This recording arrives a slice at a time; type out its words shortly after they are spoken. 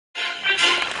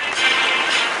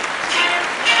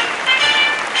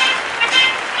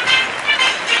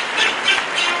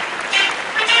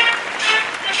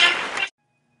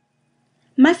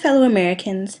my fellow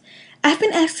Americans, I've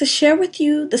been asked to share with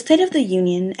you the State of the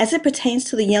Union as it pertains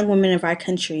to the young women of our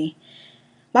country.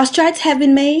 While strides have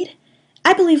been made,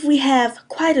 I believe we have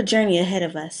quite a journey ahead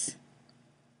of us.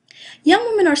 Young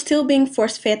women are still being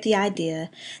force-fed the idea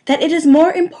that it is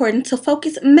more important to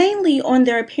focus mainly on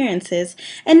their appearances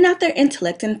and not their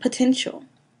intellect and potential.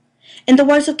 In the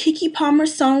words of Keke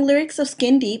Palmer's song lyrics of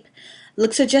Skin Deep,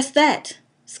 looks are just that,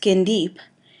 skin deep.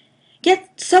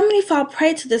 Yet so many fall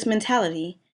prey to this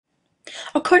mentality.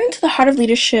 According to the Heart of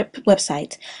Leadership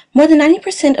website, more than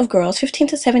 90% of girls 15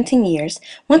 to 17 years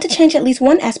want to change at least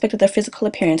one aspect of their physical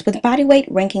appearance, with body weight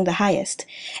ranking the highest.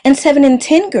 And 7 in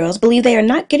 10 girls believe they are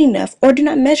not good enough or do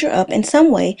not measure up in some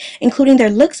way, including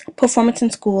their looks, performance in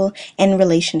school, and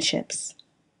relationships.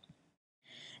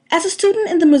 As a student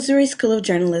in the Missouri School of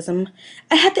Journalism,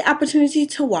 I had the opportunity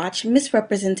to watch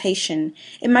Misrepresentation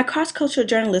in my cross-cultural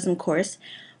journalism course,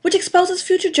 which exposes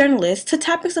future journalists to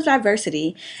topics of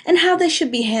diversity and how they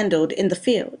should be handled in the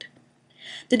field.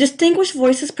 The distinguished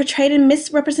voices portrayed in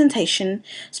Misrepresentation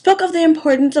spoke of the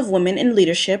importance of women in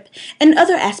leadership and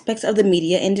other aspects of the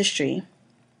media industry.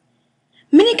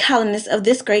 Many colonists of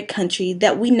this great country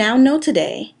that we now know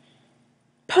today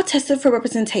protested for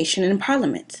representation in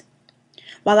Parliament.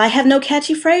 While I have no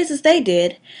catchy phrase as they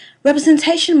did,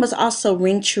 representation must also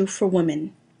ring true for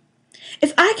women.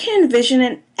 If I can envision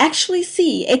and actually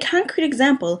see a concrete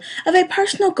example of a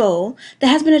personal goal that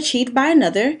has been achieved by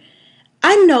another,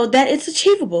 I know that it's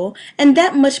achievable and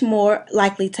that much more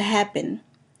likely to happen.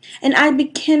 And I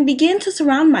can begin to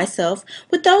surround myself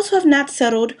with those who have not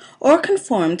settled or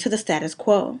conformed to the status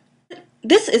quo.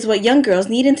 This is what young girls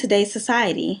need in today's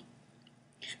society.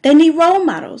 They need role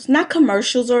models, not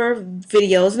commercials or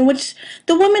videos in which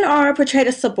the women are portrayed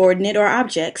as subordinate or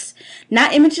objects,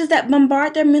 not images that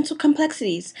bombard their mental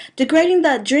complexities, degrading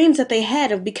the dreams that they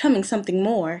had of becoming something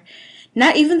more,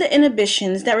 not even the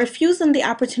inhibitions that refuse them the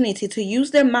opportunity to use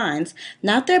their minds,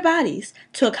 not their bodies,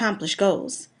 to accomplish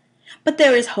goals. But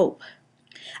there is hope.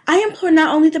 I implore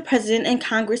not only the President and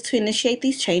Congress to initiate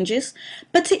these changes,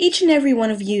 but to each and every one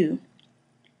of you.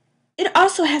 It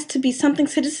also has to be something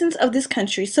citizens of this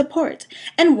country support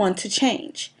and want to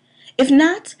change. If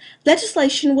not,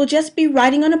 legislation will just be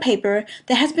writing on a paper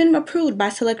that has been approved by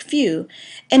select few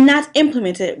and not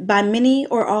implemented by many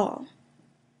or all.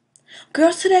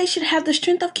 Girls today should have the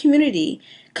strength of community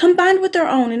combined with their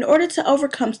own in order to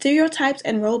overcome stereotypes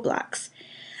and roadblocks.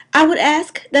 I would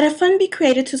ask that a fund be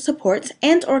created to support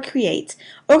and/or create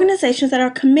organizations that are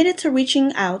committed to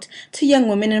reaching out to young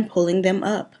women and pulling them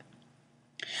up.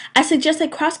 I suggest a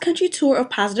cross-country tour of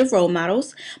positive role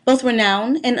models, both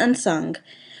renowned and unsung,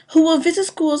 who will visit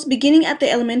schools beginning at the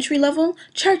elementary level,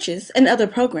 churches, and other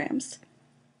programs.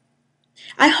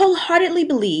 I wholeheartedly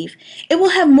believe it will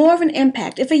have more of an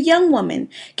impact if a young woman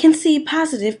can see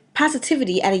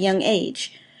positivity at a young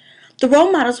age. The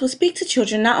role models will speak to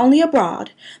children not only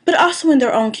abroad, but also in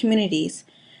their own communities.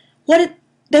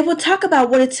 They will talk about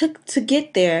what it took to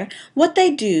get there, what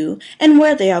they do, and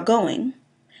where they are going.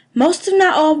 Most, if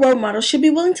not all, role models should be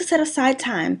willing to set aside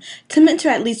time to mentor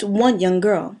at least one young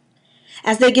girl.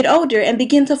 As they get older and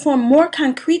begin to form more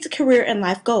concrete career and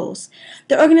life goals,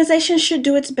 the organization should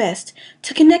do its best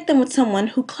to connect them with someone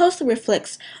who closely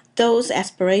reflects those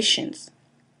aspirations.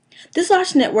 This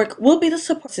large network will be the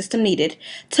support system needed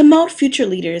to mold future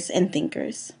leaders and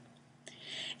thinkers.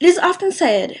 It is often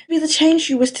said, be the change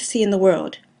you wish to see in the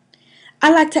world.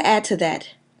 I like to add to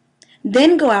that,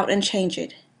 then go out and change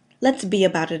it. Let's be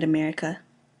about it, America.